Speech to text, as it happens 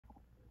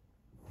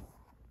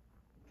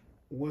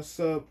What's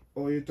up,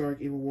 all you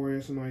Dark Evil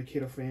Warriors and all you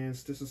Kato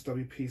fans? This is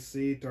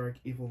W.P.C, Dark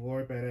Evil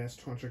Lord, Badass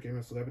Troncho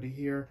Gamer Celebrity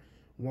here.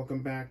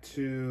 Welcome back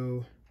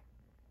to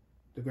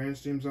the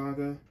Granstream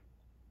Saga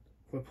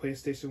for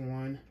PlayStation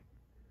 1.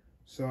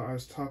 So I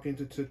was talking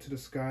to the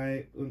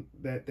sky,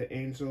 that the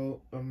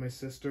angel of my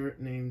sister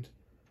named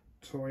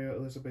Toria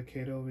Elizabeth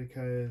Kato,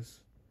 because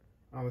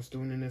I was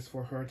doing this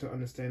for her to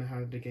understand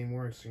how the game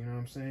works, you know what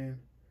I'm saying?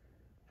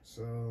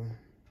 So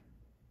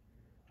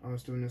I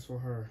was doing this for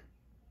her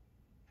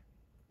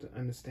to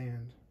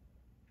understand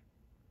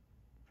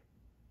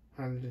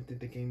how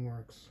the game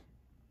works.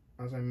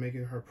 I was like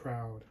making her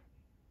proud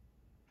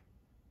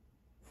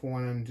for what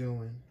I'm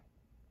doing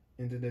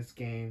into this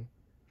game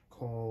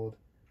called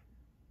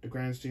the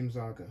Granstream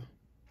Saga.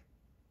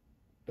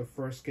 The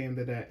first game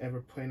that I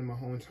ever played in my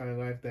whole entire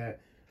life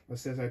that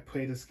says I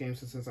played this game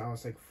since I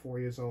was like 4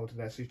 years old.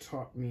 That actually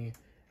taught me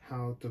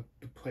how to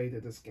play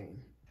this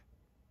game.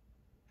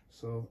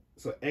 So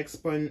X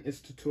button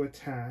is to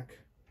attack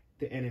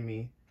the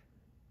enemy.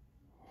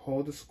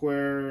 Hold the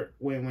square.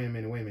 Wait a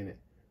minute.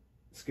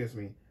 Excuse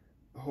me.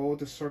 Hold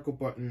the circle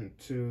button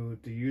to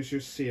use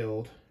your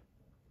shield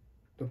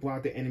to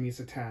block the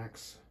enemy's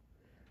attacks.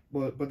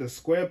 But the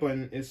square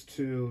button is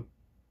to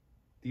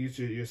use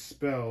your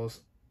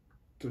spells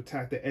to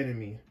attack the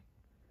enemy.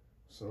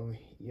 So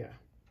yeah,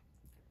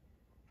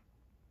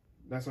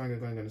 that's what I'm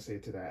going to say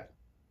to that.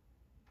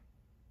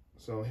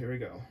 So here we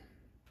go.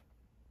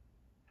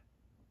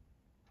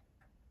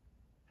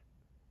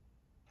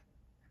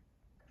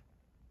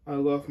 I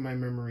love my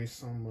memory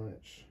so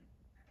much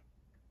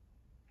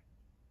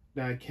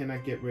that I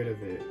cannot get rid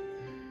of it.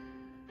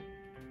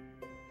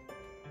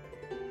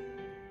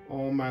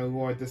 Oh my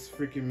lord, this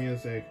freaking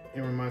music,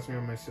 it reminds me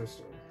of my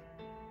sister.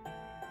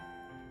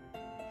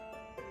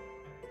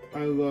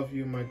 I love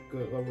you, my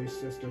good, lovely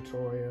sister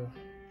Toria.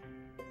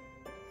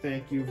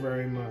 Thank you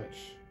very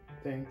much.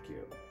 Thank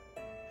you.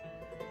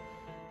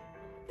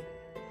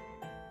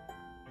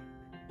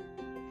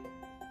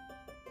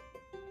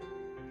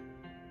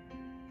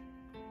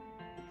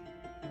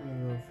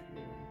 I love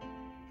you.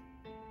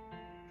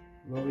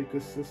 Lovely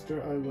good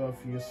sister, I love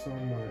you so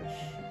much.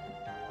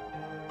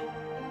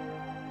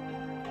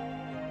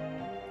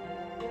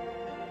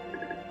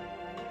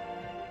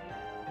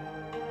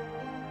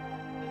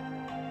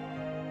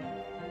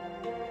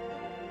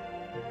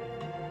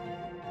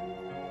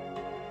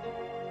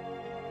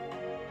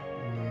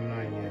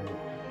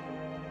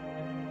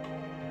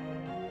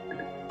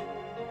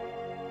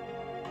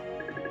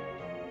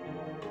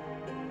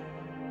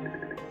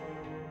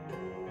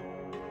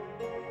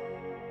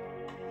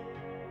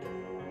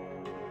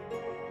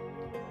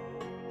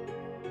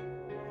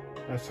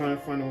 I was trying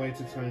to find a way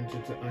to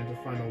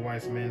find a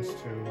wise man's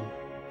tomb.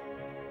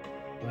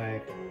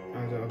 Like,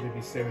 I was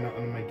be saving up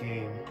on my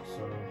game,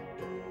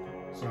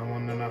 so I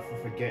want to not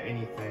forget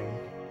anything.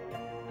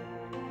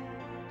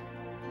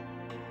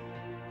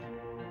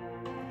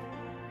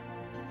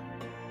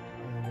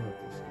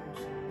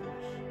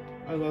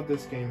 I love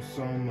this game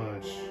so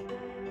much.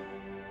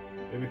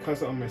 And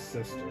because of my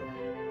sister.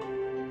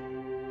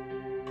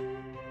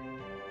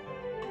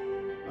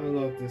 I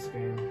love this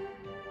game.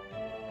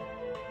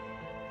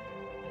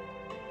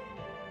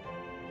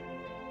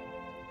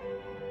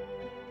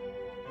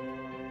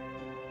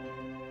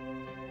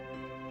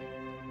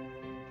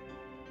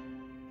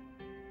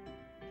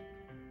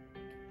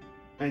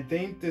 I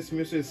think this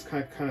music is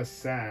kind of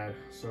sad,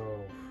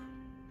 so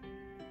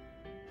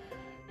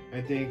I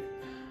think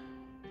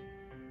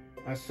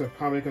I should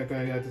probably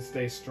gonna have to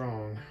stay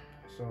strong.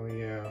 So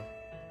yeah,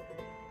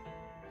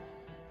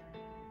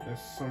 as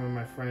some of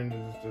my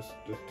friends just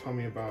told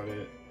me about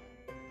it.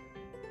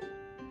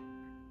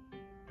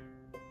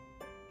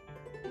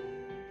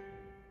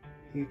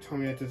 He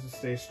told me I had to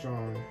stay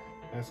strong,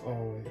 as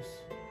always.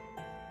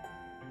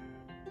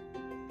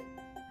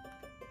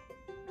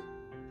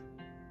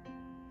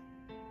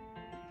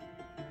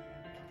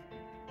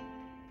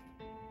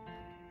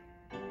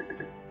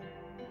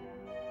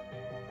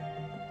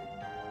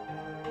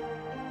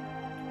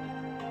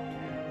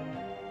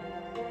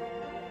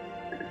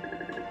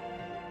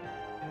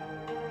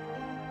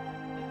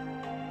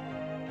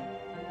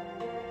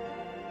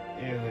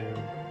 Alien.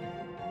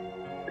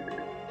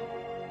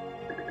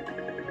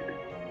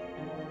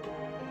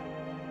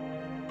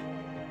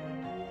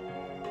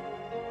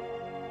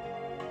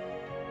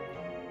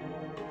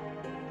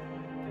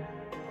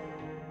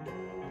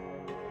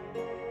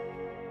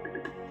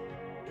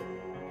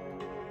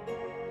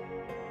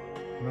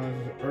 No,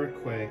 there's an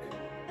earthquake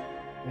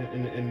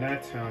in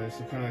that town. It's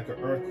kind of like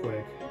an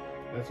earthquake.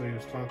 That's what he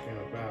was talking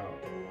about.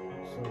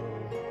 So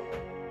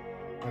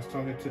I was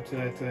talking to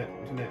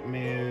that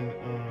man.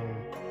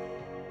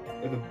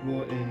 The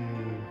blue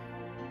and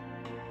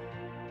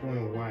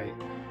white.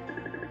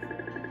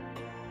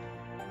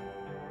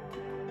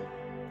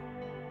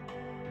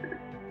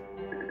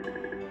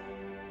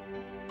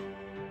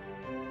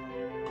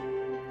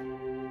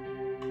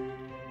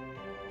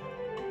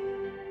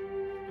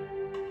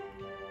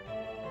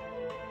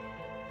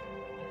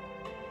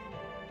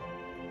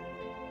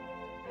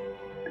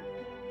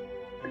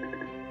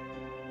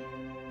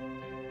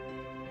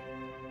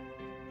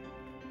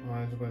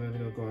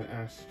 gonna go and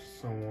ask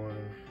someone.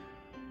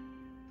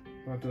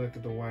 I'll have to look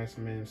at the wise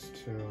man's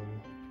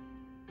tomb.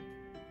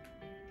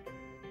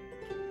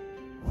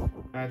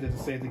 I had to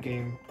save the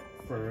game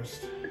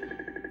first.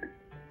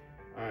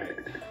 Alright.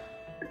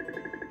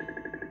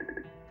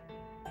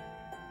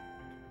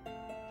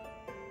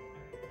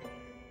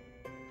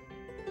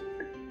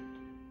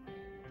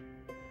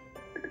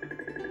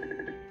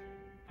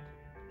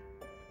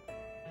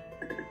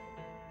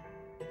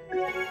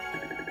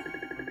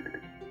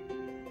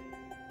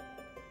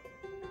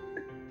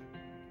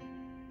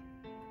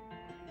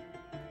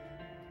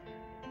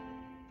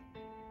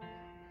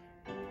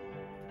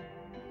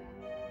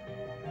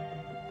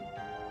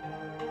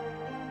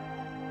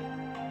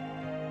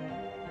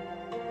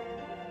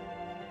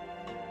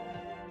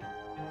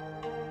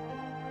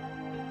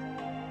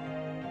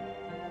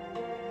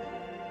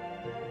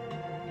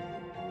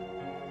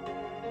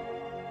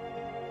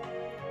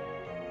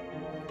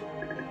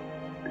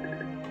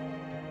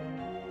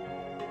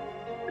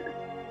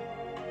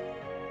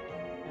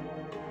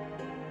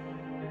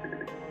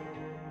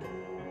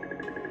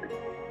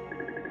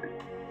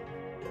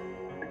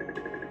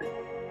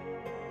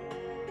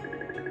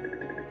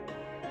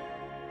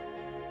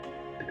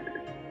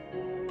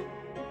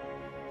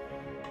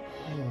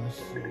 Let's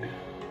see.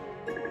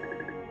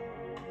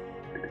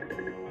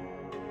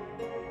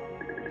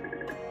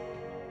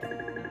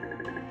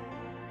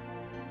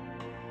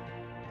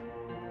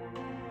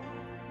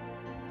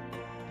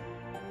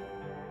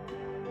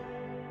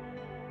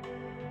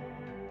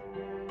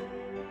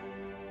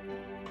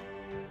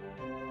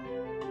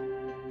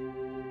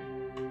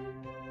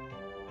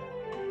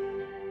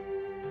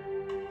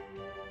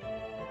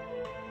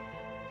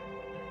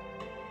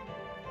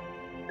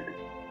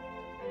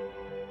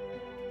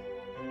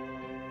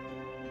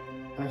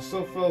 I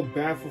still feel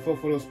bad for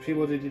those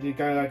people that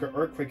got like an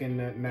earthquake in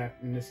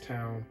this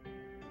town.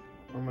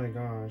 Oh my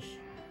gosh,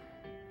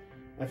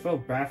 I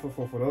felt bad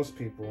for those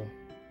people,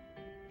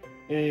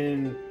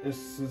 and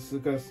it's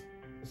because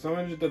some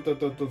of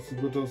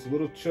those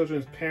little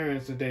children's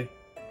parents that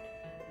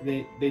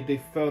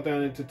they fell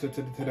down into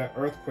that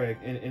earthquake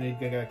and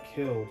they got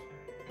killed.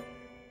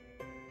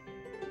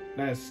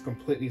 That is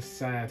completely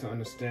sad to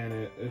understand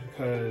it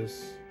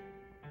because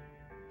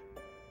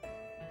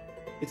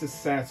it's a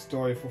sad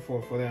story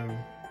for them.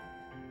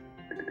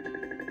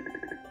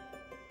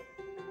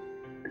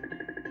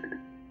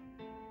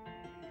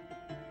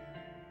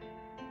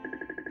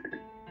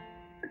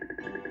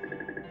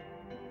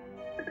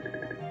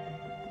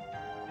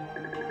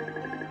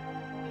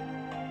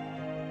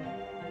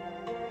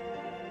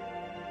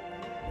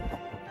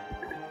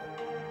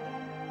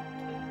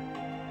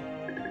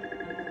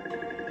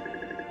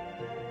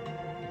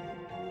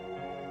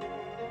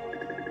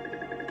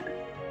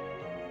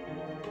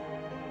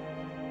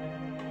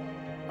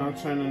 I'm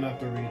trying not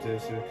to read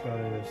this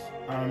because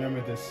I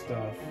remember this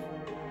stuff.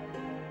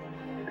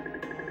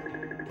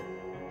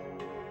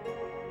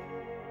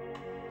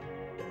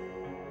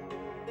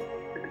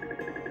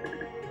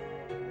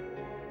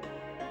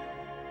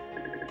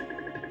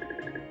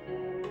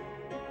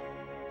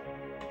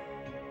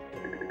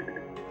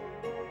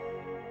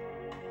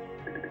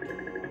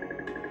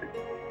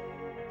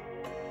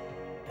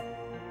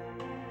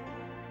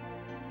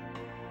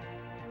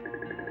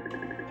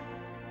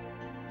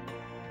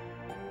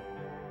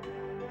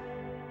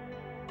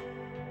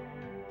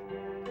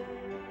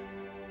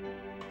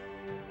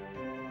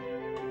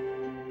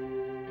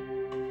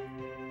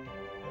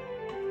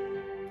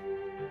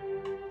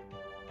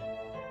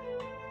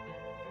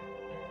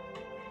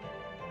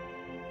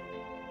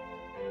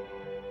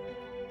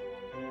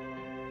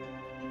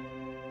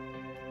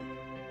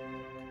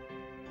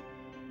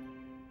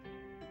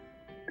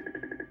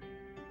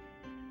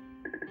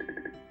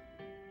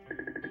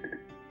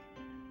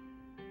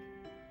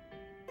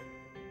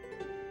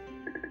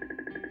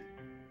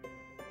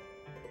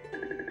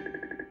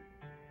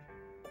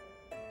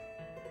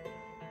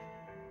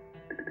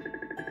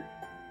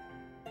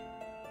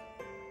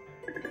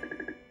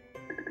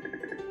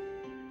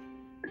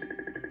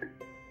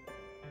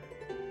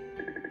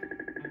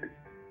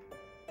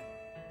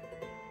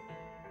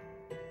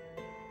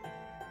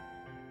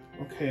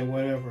 Okay,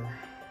 whatever.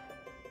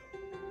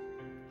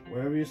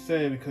 Whatever you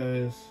say,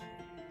 because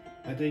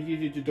I think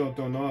you don't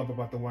know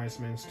about the wise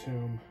man's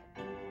tomb.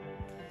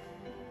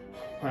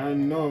 I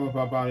know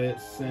about it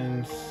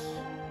since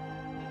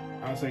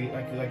I was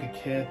like a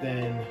kid.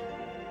 Then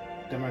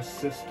my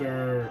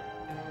sister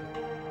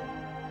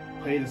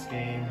played this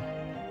game,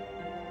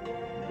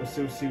 but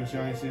she was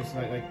young. She was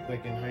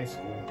like in high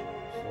school.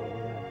 So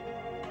yeah.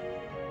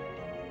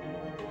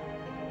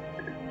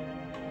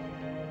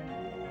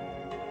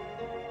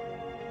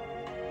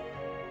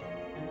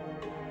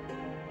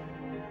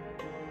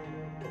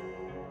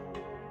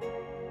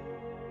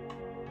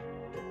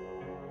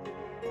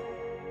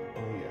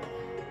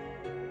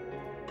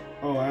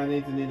 Oh, I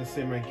need to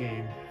save my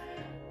game.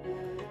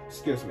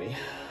 Excuse me.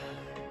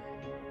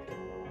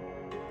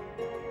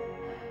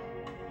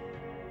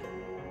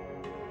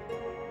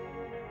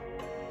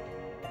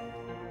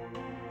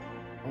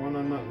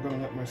 I'm not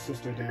gonna let my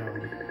sister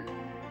down.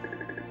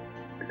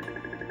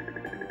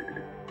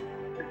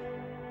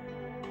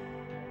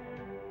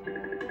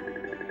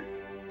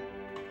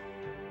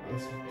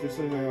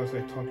 recently I was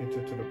like talking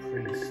to the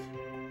priest.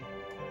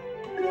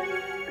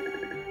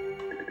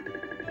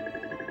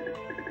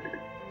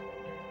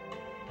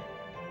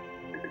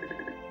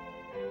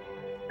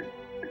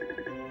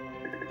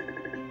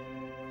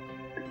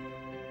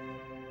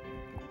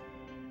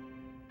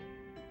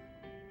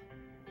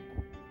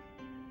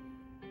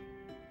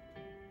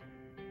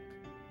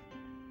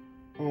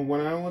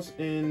 When I was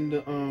in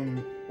the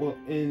well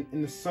in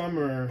the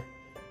summer,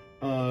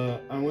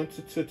 I went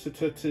to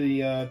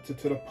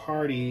the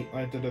party,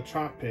 like to the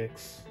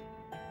tropics,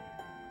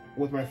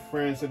 with my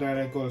friends that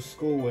I go to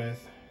school with.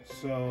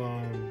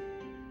 So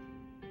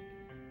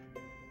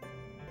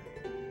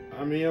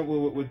I met up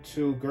with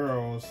two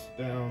girls.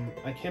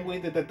 I can't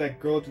believe that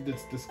girl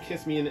just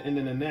kissed me in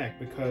the neck,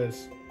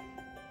 because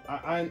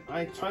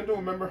I tried to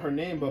remember her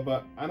name,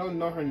 but I don't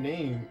know her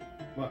name.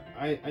 But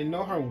I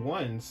know her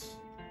once.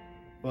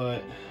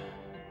 But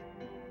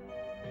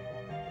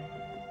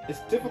it's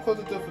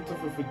difficult to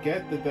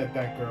forget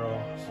that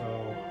girl.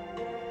 So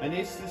I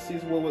need to see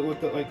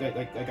with the, like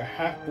a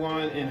half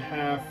blonde and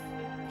half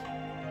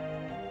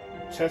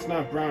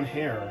chestnut brown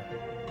hair.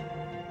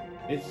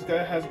 It's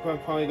got has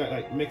probably got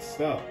like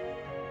mixed up.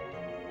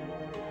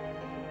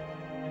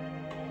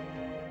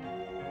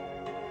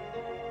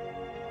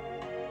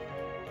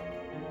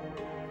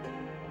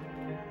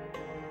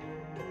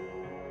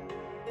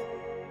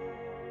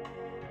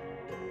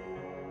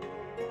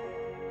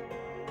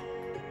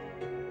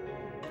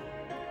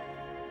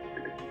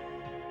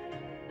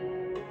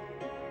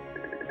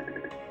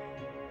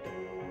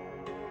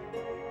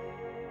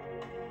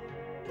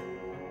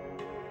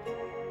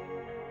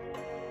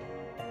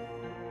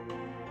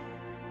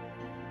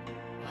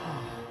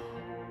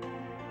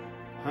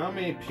 How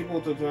many people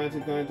are going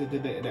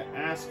to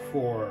ask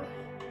for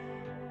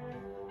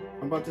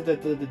about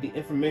the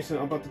information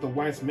about the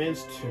wise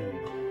men's tomb?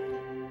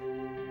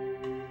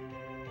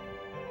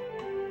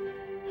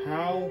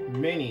 How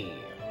many?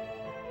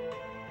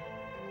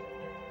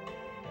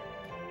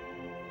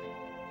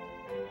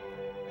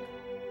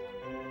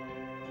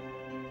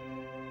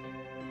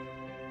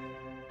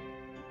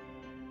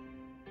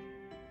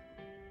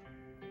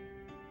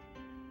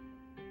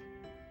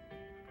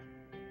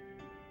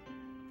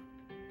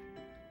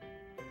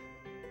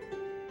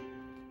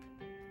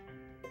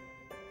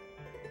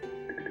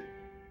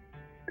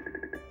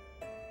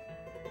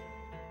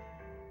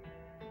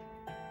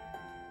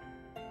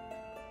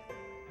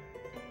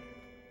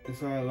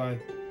 It's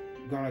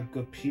like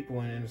good people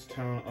in this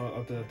town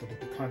of the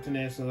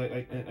continent, so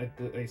like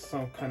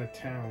some kind of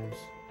towns,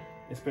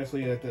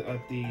 especially at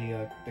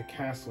the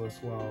castle as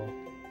well.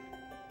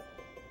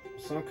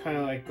 Some kind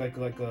of like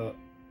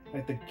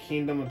the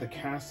kingdom of the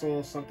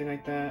castle, something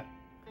like that.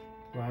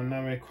 But I'm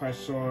not really quite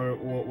sure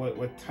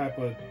what type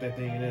of that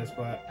thing it is.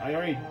 But I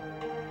already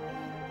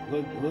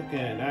looking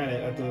at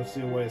it, I have to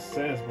see what it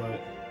says, but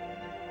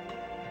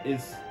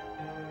it's.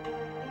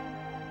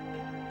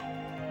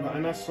 But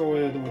I'm not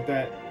sure what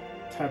that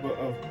type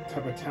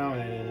of town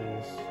it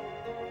is.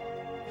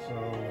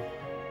 So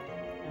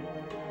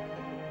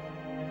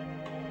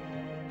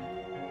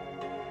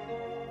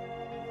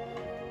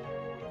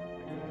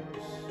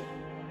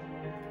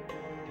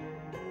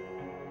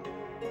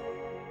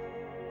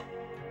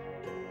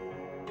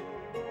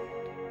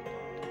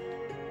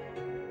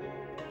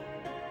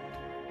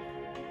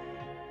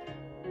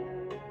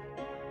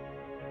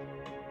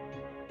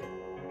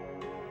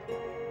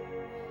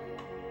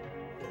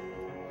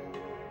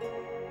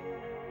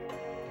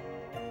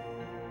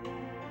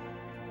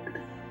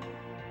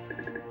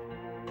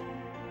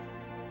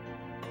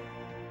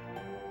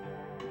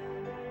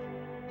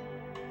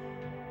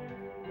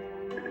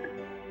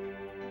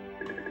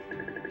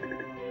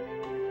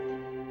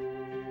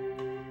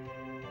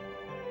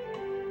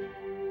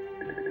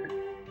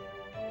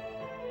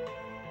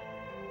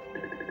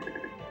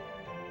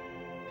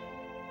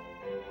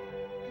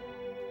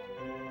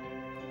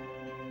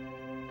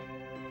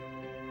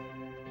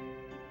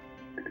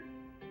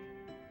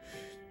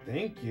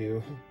thank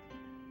you.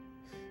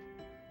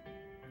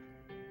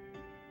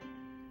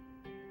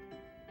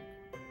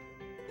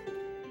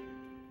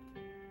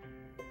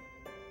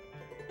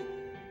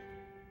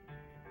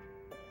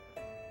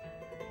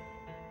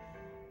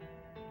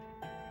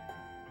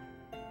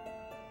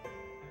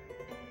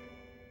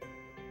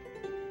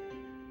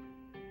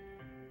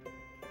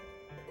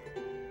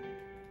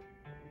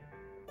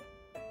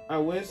 I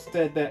wish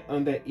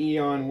that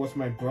Eon was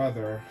my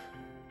brother.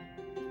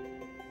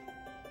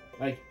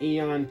 Like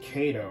Eon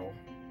Kato.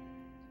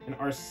 And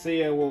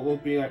Arcia will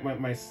be like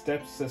my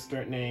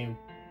stepsister named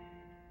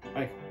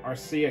like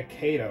Arcia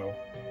Kato.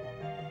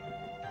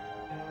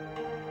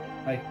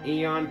 Like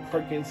Eon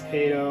Perkins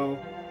Kato,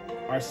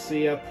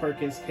 Arcia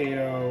Perkins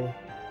Kato,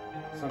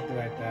 something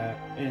like that.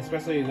 And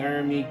especially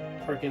Laramie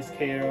Perkins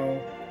Kato.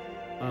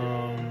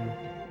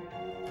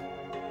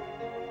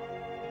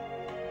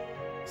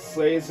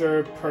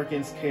 Slazer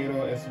Perkins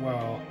Kato as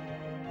well.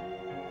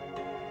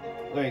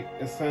 Like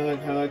it's kind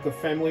of like a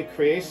family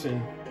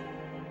creation.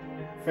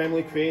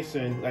 Family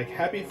creation, like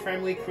happy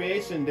family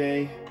creation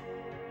day.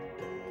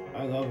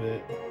 I love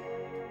it.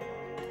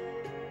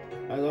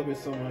 I love it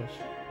so much.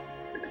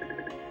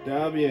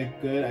 That'll be a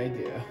good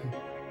idea.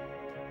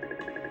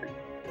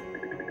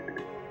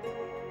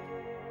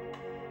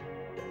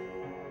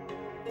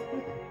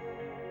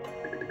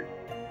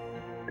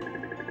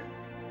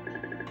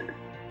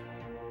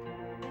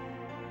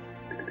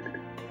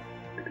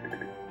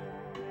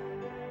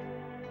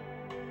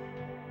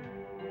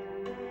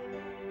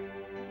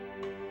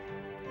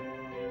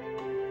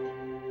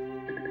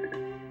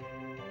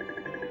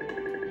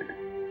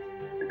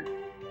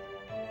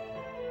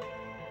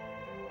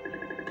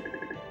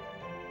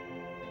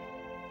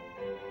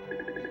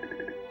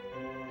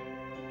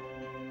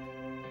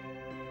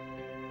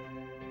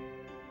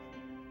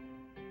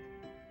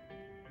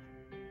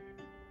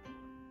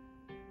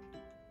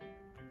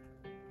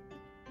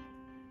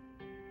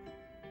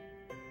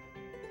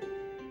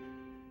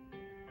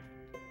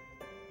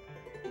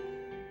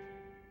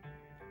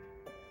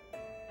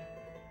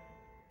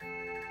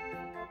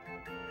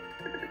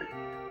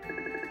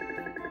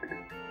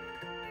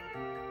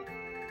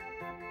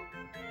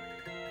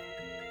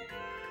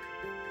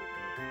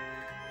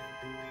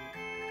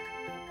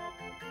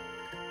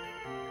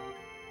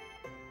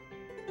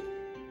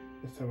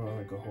 Let's talk about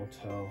like a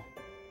hotel.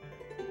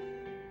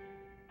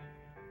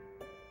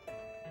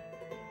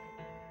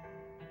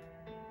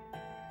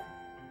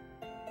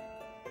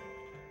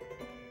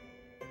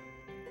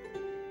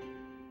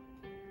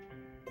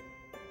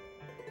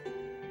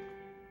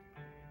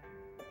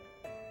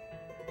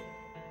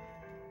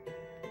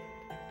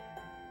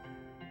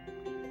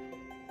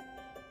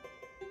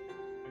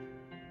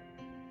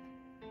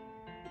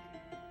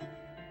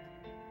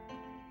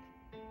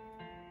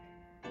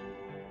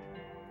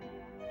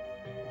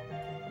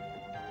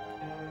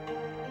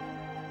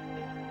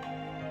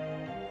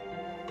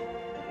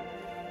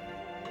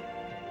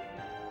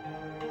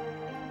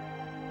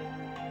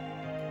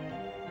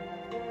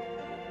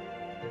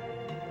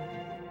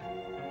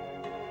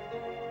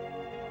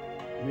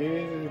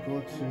 Maybe they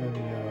go to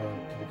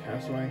the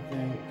castle, I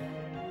think.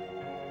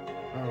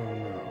 I don't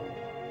know.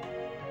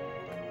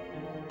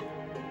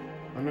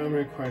 I'm not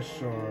really quite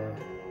sure.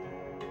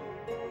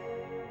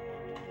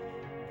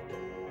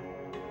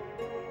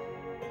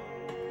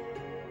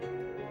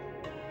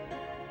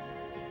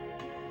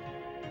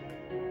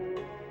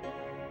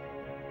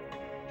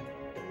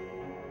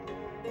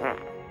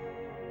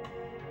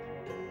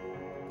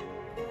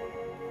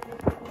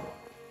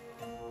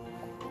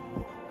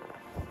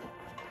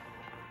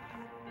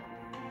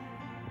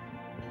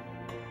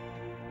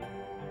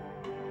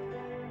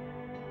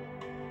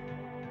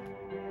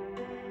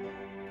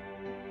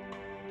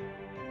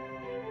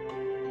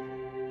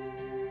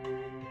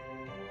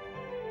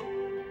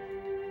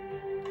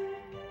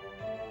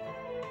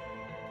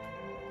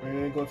 Maybe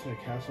they go to the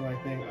castle, I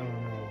think. I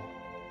don't know.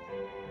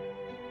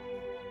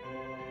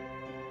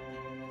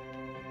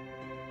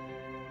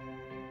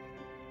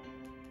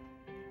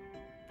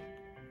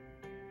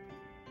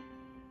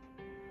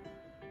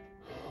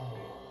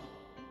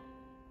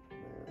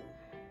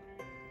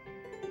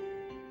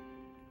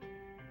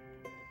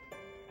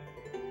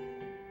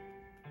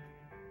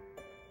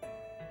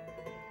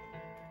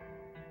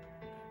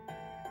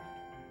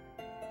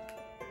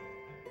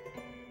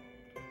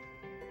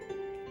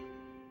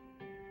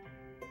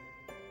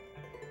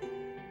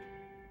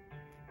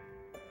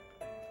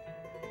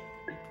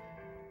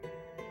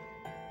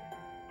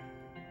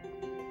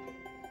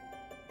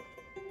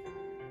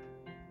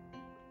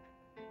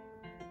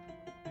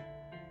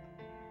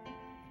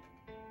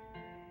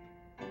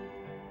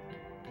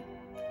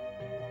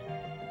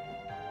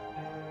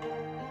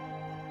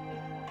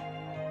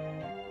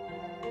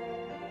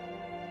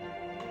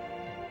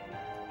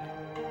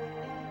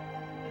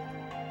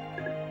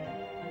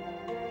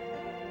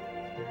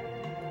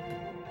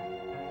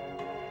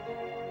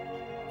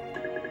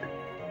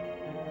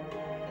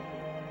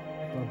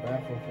 Not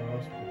bad for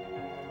us.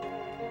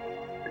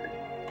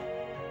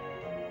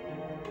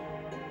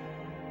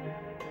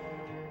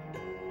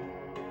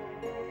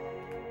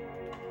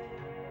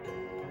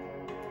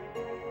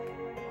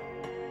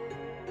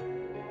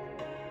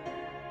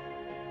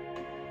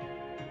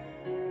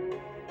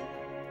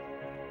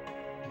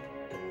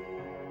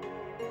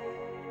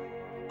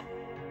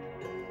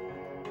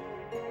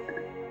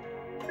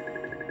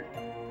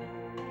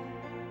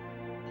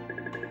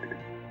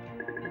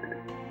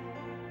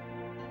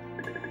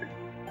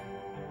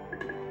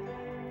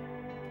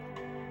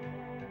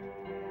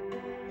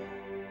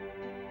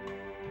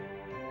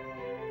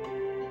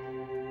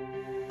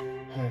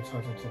 I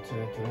talked to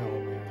that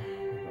one, man.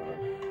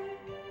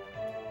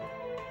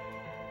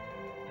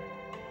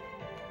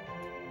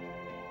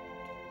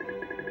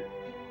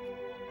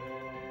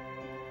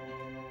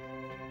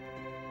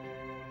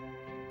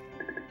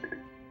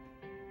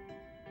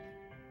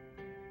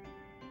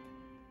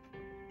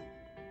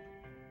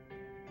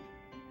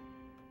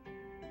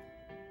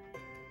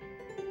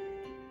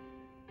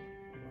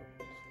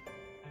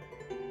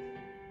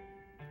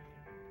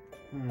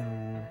 Oh,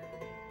 God.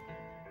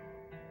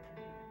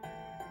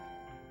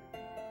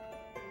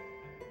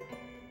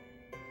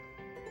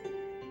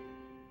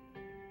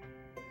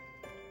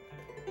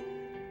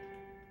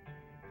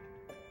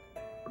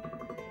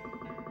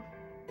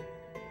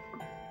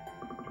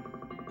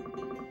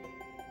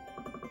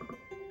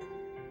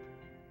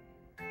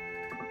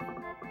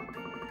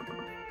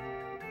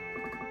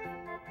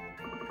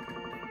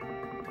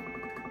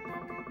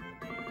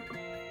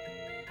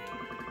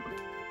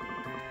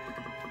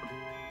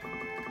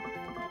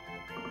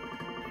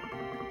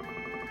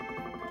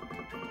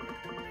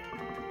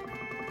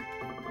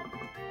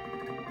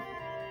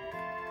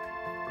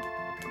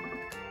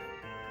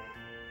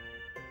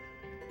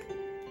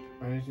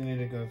 just need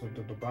to go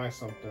to buy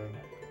something.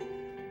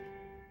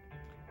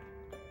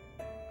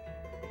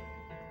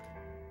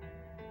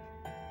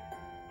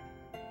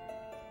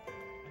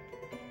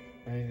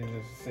 I need to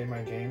just save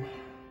my game.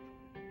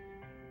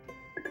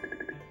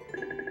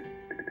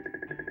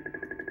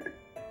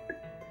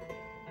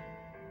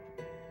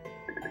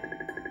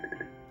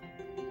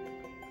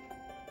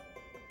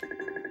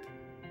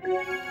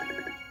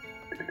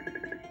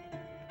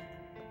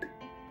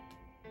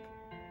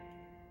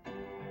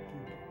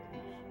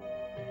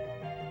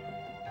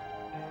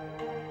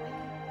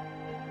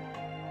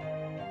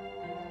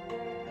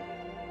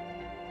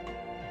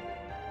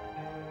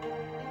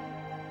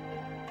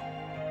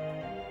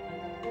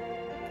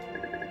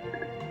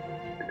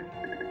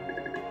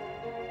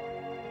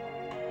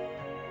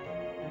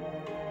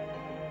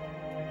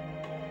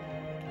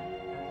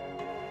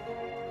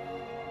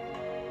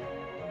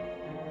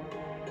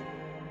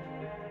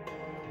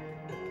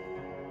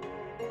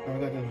 I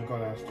forgot to go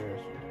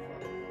downstairs.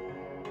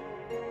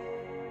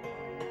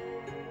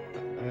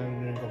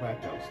 And then go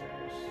back downstairs.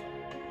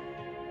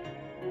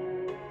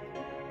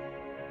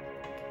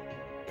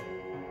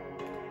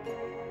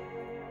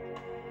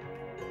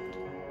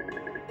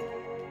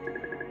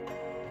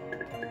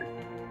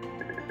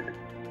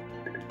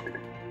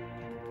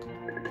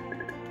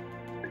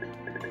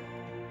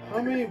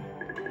 How many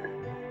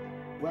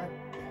black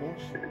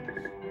potions?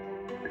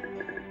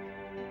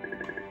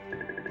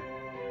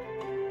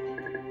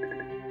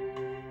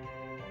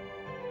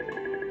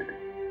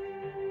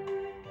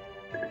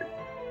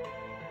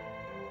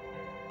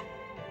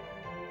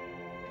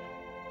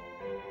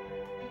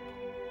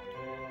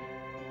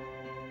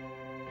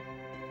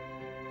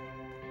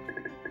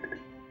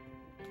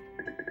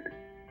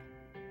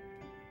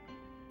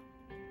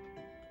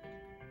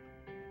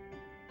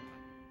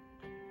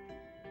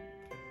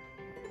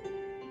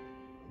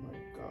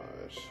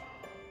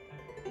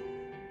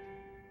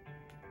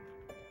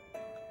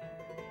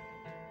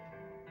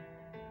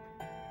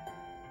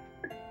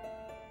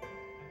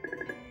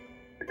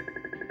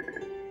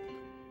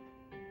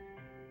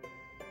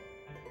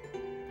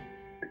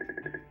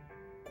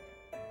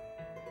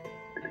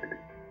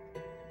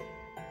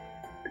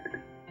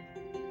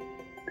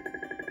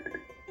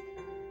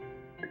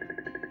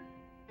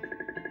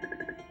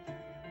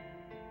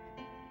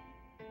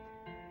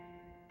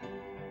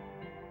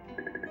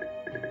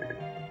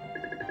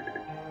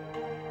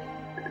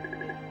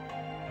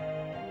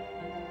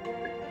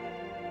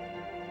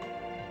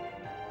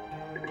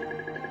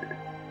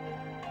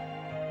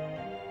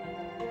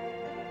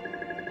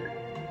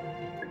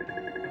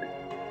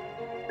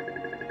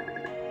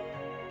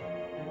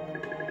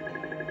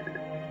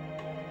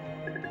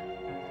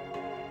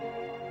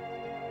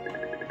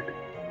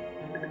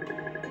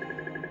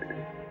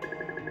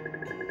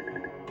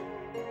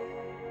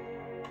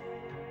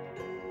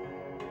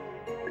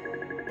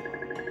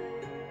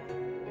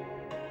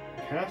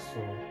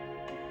 Castle.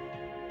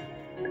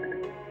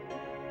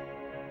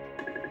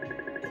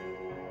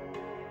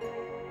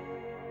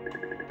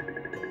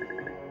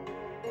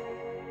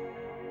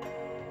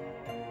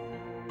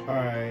 All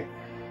right.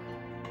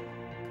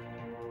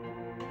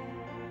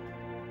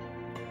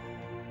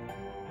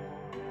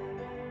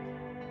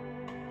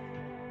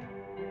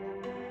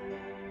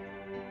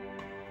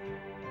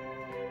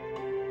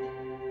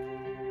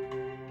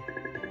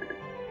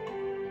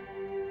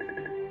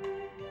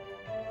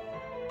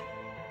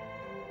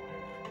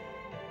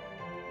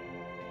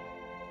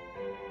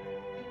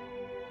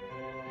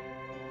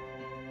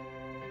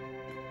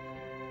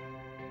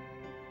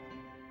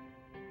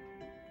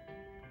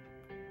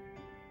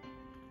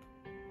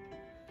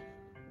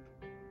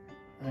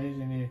 I just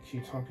need to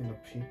keep talking to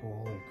people.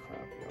 Holy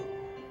crap, y'all.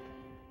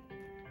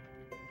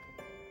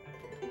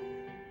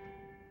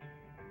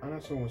 I know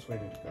so much way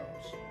to go.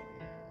 So.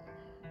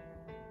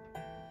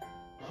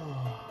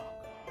 Oh,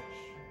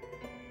 gosh.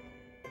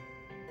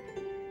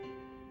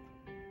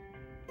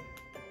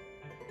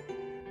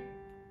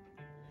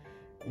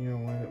 You know,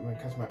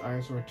 because my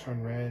eyes were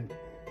turned red.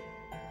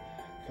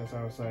 Because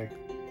I was like,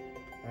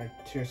 I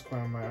had tears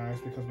coming out of my eyes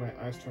because my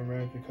eyes turned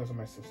red because of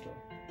my sister.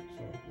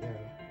 So, yeah.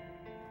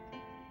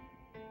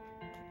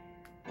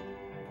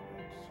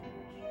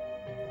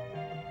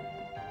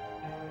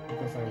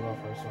 Because I love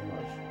her so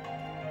much.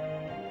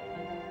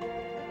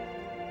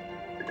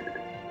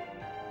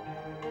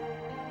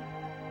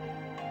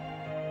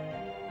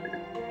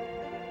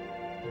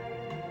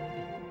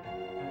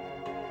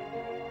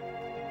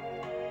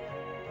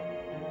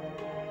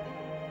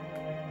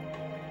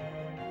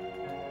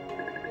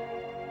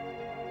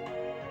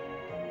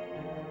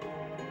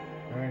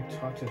 I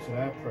talked to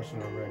that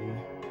person already.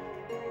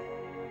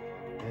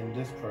 And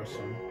this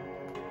person.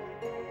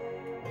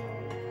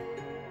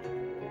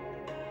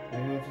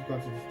 Maybe let's go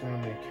to the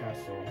Stanley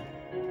Castle.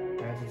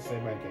 I have to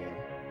save my game.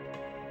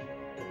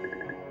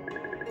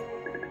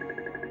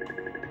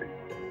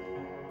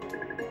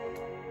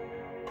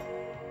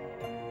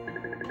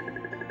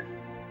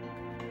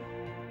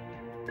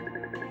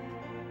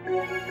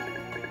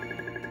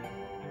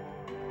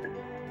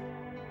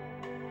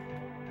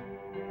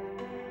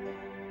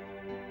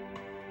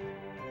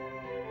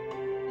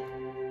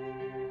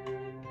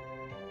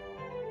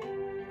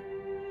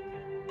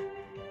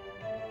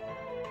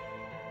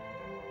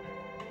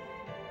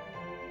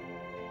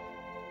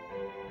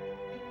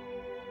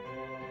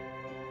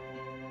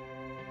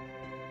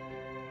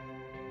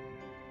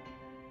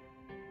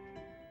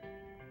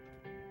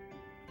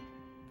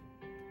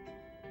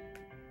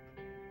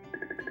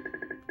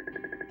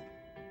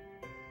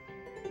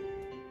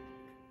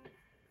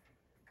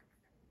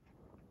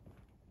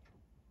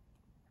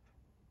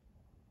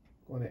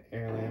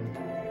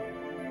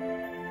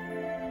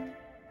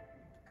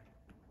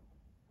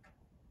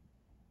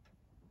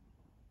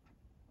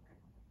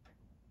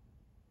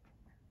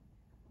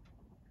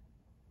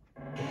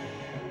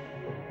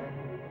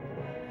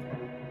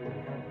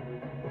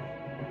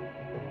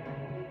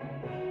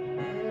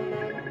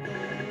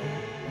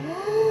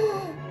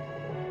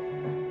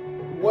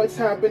 What's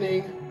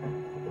happening?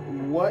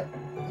 What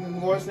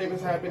in Lord's name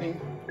is happening?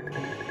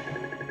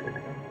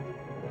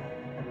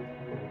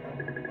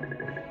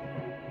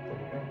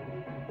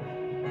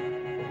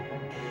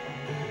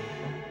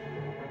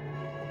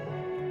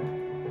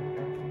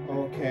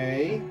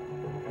 Okay.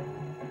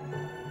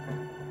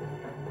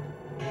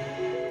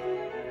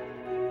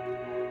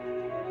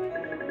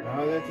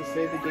 Now let's just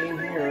save the game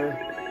here.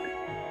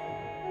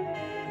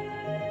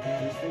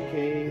 Just in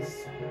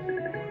case.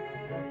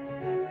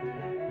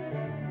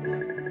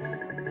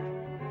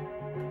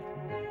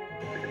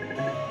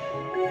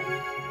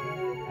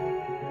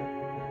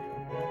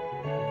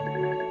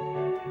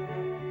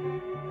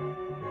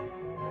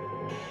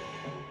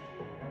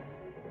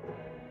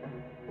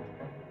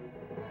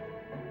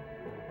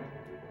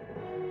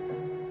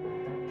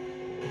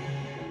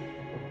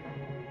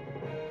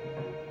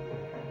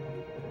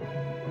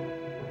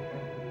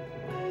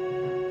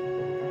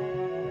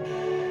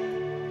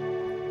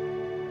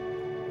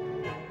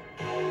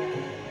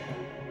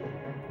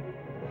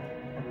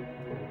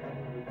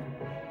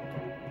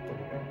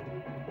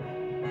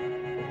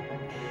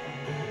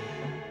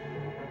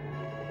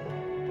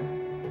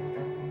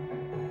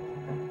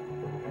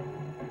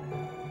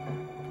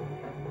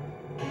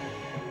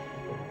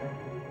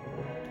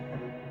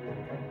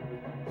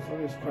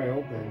 It's quite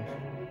open.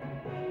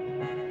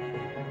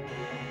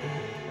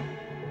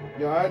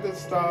 Yo, I had to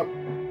stop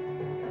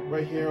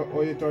right here,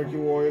 all your Dark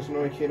Warriors and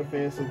all your Kato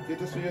fans. So give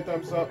this video a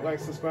thumbs up, like,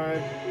 subscribe,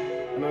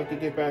 and I can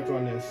get back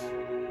on this.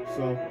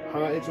 So,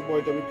 holla at your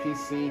boy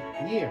W.P.C.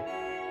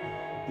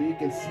 Yeah. So you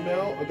can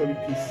smell a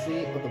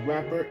W.P.C. or the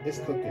rapper is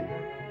cooking.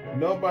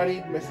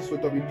 Nobody messes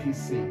with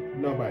W.P.C.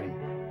 Nobody.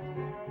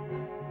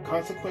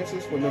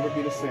 Consequences will never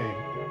be the same.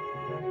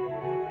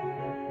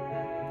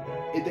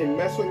 It didn't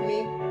mess with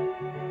me.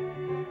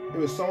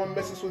 If someone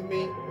messes with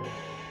me,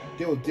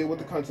 they will deal with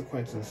the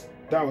consequences.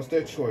 That was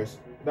their choice.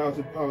 That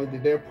was probably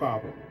their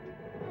problem.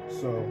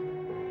 So,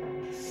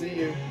 see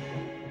you.